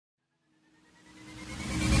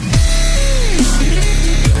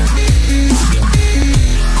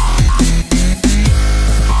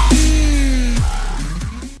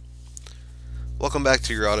Welcome back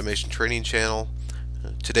to your automation training channel.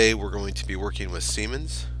 Today we're going to be working with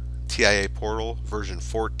Siemens TIA Portal version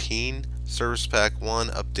 14 Service Pack 1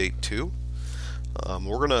 Update 2.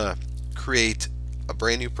 We're going to create a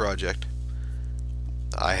brand new project.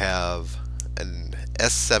 I have an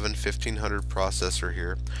S7-1500 processor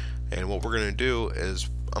here, and what we're going to do is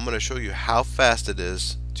I'm going to show you how fast it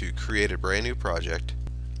is to create a brand new project,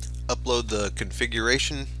 upload the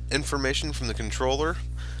configuration information from the controller,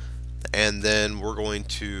 and then we're going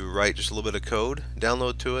to write just a little bit of code,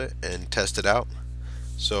 download to it, and test it out.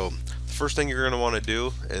 So the first thing you're going to want to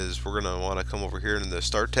do is we're going to want to come over here in the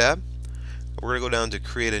Start tab. We're going to go down to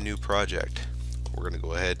Create a New Project. We're going to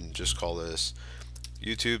go ahead and just call this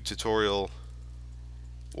YouTube Tutorial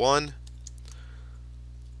 1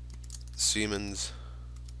 Siemens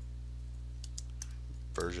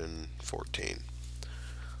version 14.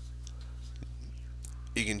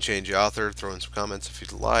 You can change the author, throw in some comments if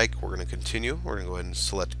you'd like. We're going to continue. We're going to go ahead and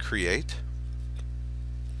select Create.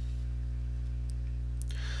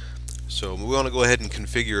 So we want to go ahead and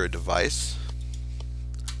configure a device.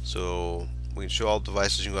 So we can show all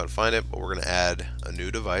devices, you can go out and find it, but we're going to add a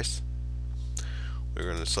new device. We're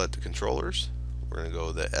going to select the controllers. We're going to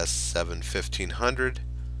go the S7-1500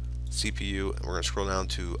 CPU, and we're going to scroll down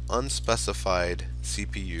to Unspecified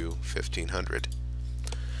CPU 1500.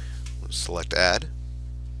 We'll select Add.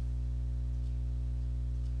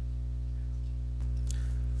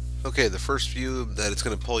 Okay, the first view that it's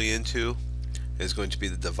going to pull you into is going to be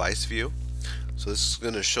the device view. So this is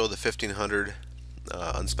going to show the 1500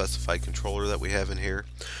 unspecified controller that we have in here.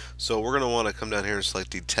 So we're going to want to come down here and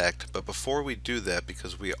select Detect. But before we do that,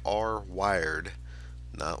 because we are wired,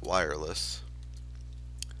 not wireless,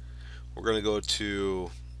 we're going to go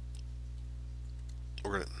to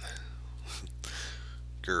we're going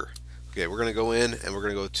to go in and we're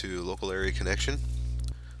going to go to Local Area Connection.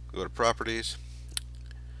 Go to Properties.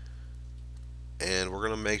 And we're going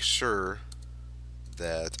to make sure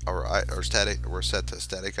that we're set to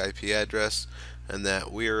static IP address, and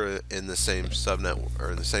that we are in the same subnet or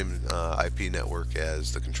in the same IP network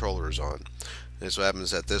as the controller is on. And so what happens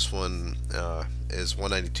that this one is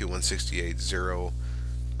 192.168.0,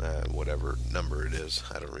 whatever number it is,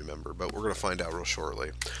 I don't remember, but we're going to find out real shortly.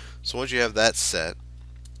 So once you have that set,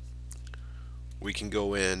 we can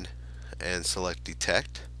go in and select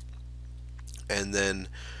Detect, and then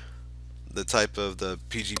the type of the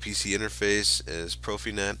PGPC interface is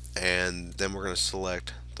Profinet, and then we're going to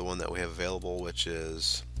select the one that we have available, which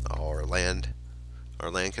is our LAN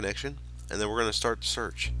connection, and then we're going to start the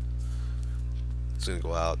search. It's going to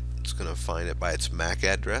go out, it's going to find it by its MAC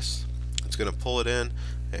address, it's going to pull it in,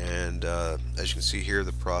 and as you can see here,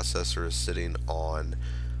 the processor is sitting on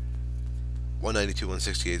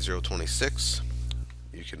 192.168.0.26.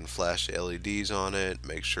 You can flash the LEDs on it,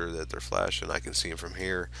 make sure that they're flashing. I can see them from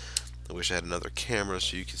here. I wish I had another camera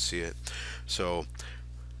so you could see it.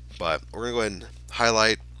 But we're going to go ahead and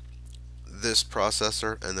highlight this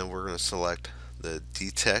processor, and then we're going to select the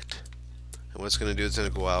Detect. And what it's going to do is it's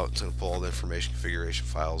going to go out, it's going to pull all the information configuration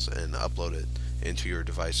files and upload it into your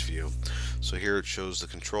device view. So here it shows the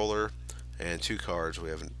controller and two cards. We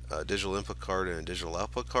have a digital input card and a digital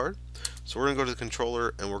output card. So we're going to go to the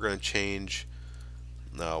controller and we're going to change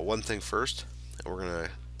one thing first, and we're going to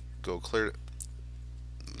go clear.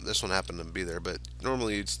 This one happened to be there, but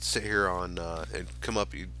normally you'd sit here on and come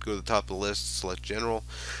up, you'd go to the top of the list, select General.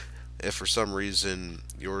 If for some reason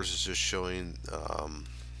yours is just showing, I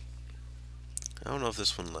don't know if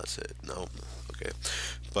this one lets it. No, okay,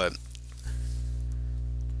 but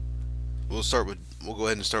we'll go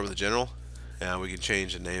ahead and start with the General, and we can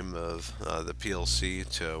change the name of the PLC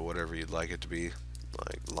to whatever you'd like it to be,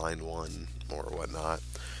 like line 1 or whatnot.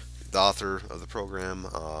 The author of the program,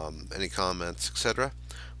 any comments, etc.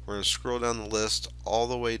 We're going to scroll down the list all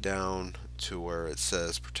the way down to where it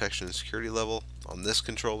says protection and security level on this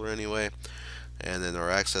controller anyway, and then our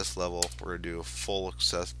access level, we're going to do full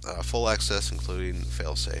access including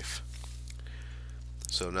failsafe.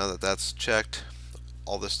 So now that that's checked,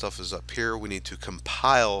 all this stuff is up here. We need to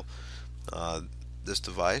compile this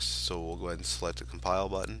device, so we'll go ahead and select the compile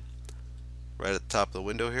button right at the top of the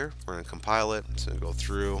window here. We're going to compile it. It's going to go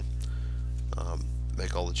through,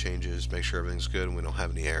 make all the changes, make sure everything's good and we don't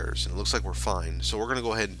have any errors, and it looks like we're fine. So we're going to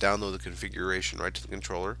go ahead and download the configuration right to the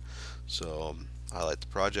controller. So highlight the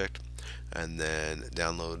project and then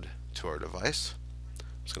download to our device.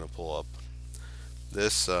 It's going to pull up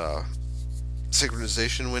this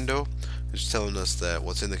synchronization window. It's telling us that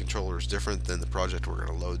what's in the controller is different than the project we're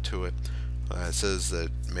going to load to it. It says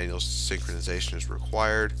that manual synchronization is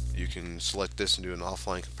required. You can select this and do an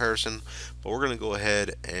offline comparison, but we're going to go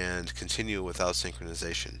ahead and continue without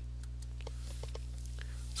synchronization.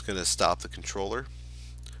 It's going to stop the controller.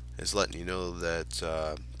 It's letting you know that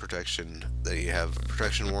that you have a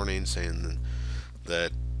protection warning saying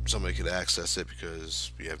that somebody could access it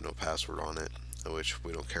because you have no password on it, which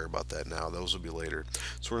we don't care about that now. Those will be later.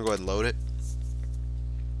 So we're going to go ahead and load it.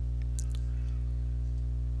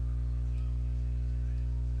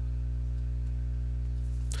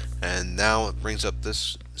 And now it brings up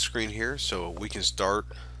this screen here, so we can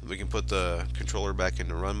put the controller back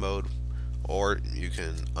into run mode, or you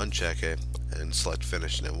can uncheck it and select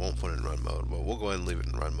finish and it won't put it in run mode. But we'll go ahead and leave it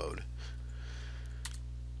in run mode.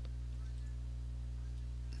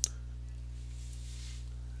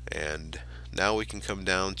 And now we can come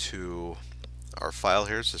down to our file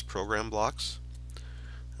here. It says program blocks,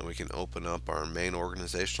 and we can open up our main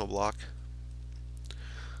organizational block,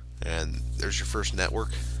 and there's your first network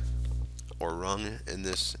or rung in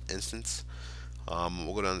this instance.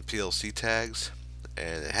 We'll go down to PLC tags,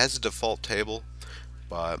 and it has a default table,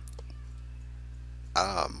 but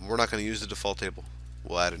we're not going to use the default table.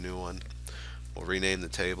 We'll add a new one. We'll rename the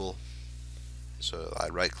table. So I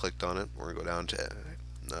right clicked on it. We're going to go down to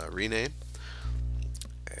rename,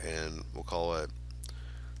 and we'll call it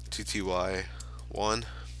TTY1,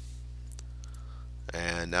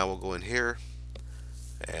 and now we'll go in here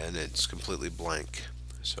and it's completely blank.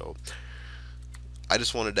 So I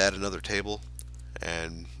just wanted to add another table,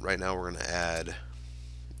 and right now we're going to add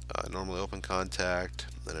normally open contact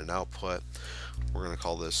and an output. We're going to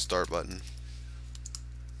call this start button,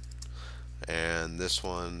 and this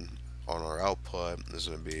one on our output is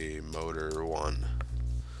going to be motor 1.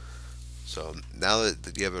 So now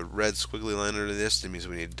that you have a red squiggly line under this, that means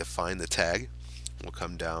we need to define the tag. We'll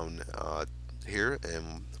come down here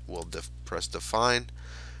and we'll press define.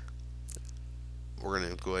 We're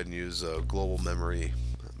going to go ahead and use a global memory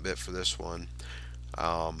bit for this one,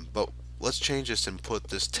 but let's change this and put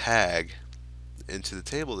this tag into the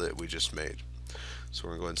table that we just made. So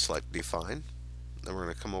we're going to go ahead and select define. Then we're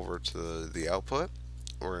going to come over to the output.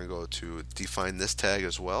 We're going to go to define this tag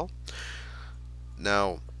as well.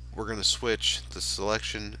 Now we're going to switch the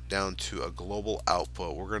selection down to a global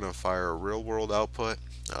output. We're going to fire a real world output.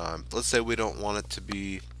 Let's say we don't want it to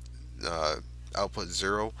be output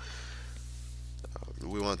 0.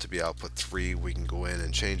 We want it to be output 3. We can go in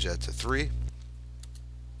and change that to 3.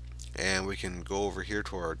 And we can go over here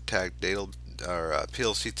to our tag data, our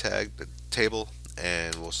PLC tag table,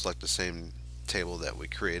 and we'll select the same table that we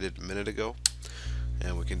created a minute ago,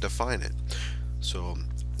 and we can define it. So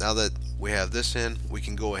now that we have this in, we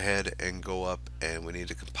can go ahead and go up, and we need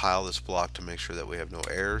to compile this block to make sure that we have no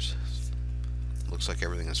errors. Looks like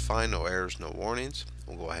everything is fine, no errors, no warnings.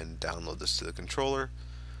 We'll go ahead and download this to the controller.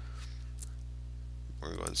 We're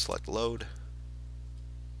going to go ahead and select load.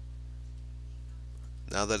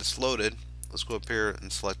 Now that it's loaded, let's go up here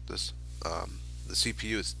and select this the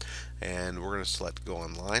CPU, and we're going to select go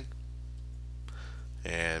online,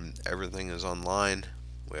 and everything is online.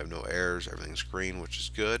 We have no errors, everything's green, which is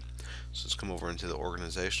good. So let's come over into the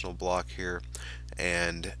organizational block here,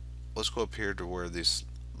 and let's go up here to where these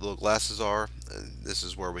little glasses are, and this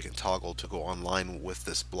is where we can toggle to go online with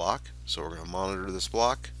this block. So we're going to monitor this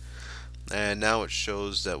block, and now it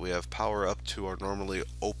shows that we have power up to our normally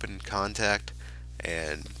open contact,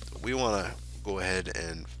 and we want to go ahead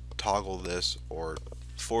and toggle this or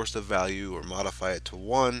force the value or modify it to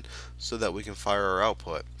 1 so that we can fire our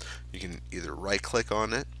output. You can either right click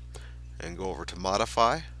on it and go over to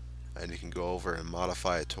modify, and you can go over and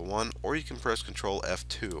modify it to 1, or you can press Control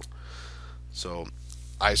F2. So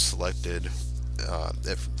I selected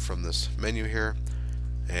it from this menu here,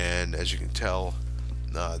 and as you can tell,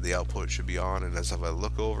 the output should be on, and as if I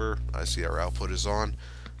look over, I see our output is on.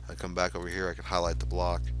 I come back over here, I can highlight the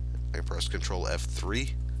block, I can press Control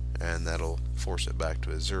F3, and that'll force it back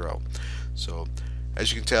to a 0. So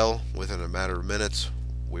as you can tell, within a matter of minutes,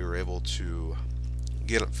 we were able to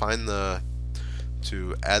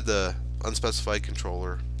add the unspecified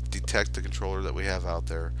controller, detect the controller that we have out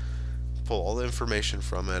there, pull all the information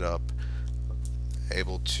from it up,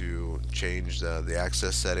 able to change the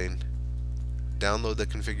access setting, download the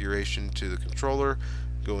configuration to the controller,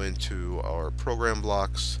 go into our program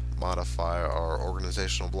blocks, modify our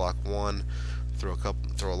organizational block 1, throw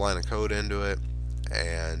a line of code into it,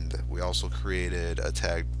 and we also created a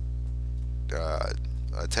tag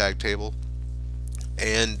table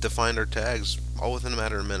and defined our tags all within a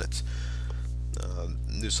matter of minutes.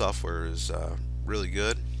 New software is really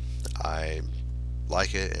good. I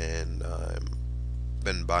like it, and I've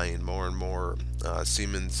been buying more and more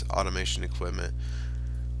Siemens automation equipment.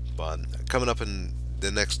 But coming up in the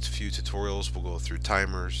next few tutorials, we'll go through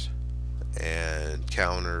timers and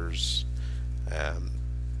counters,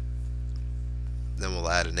 then we'll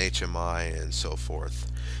add an HMI and so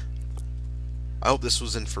forth. I hope this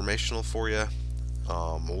was informational for you.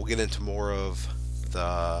 We'll get into more of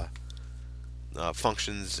the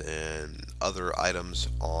functions and other items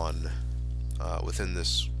on within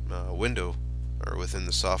this window or within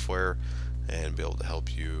the software, and be able to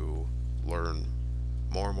help you learn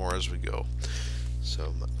more and more as we go.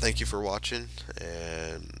 So thank you for watching,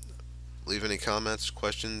 and leave any comments,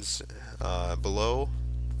 questions below.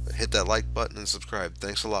 Hit that like button and subscribe.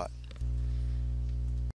 Thanks a lot.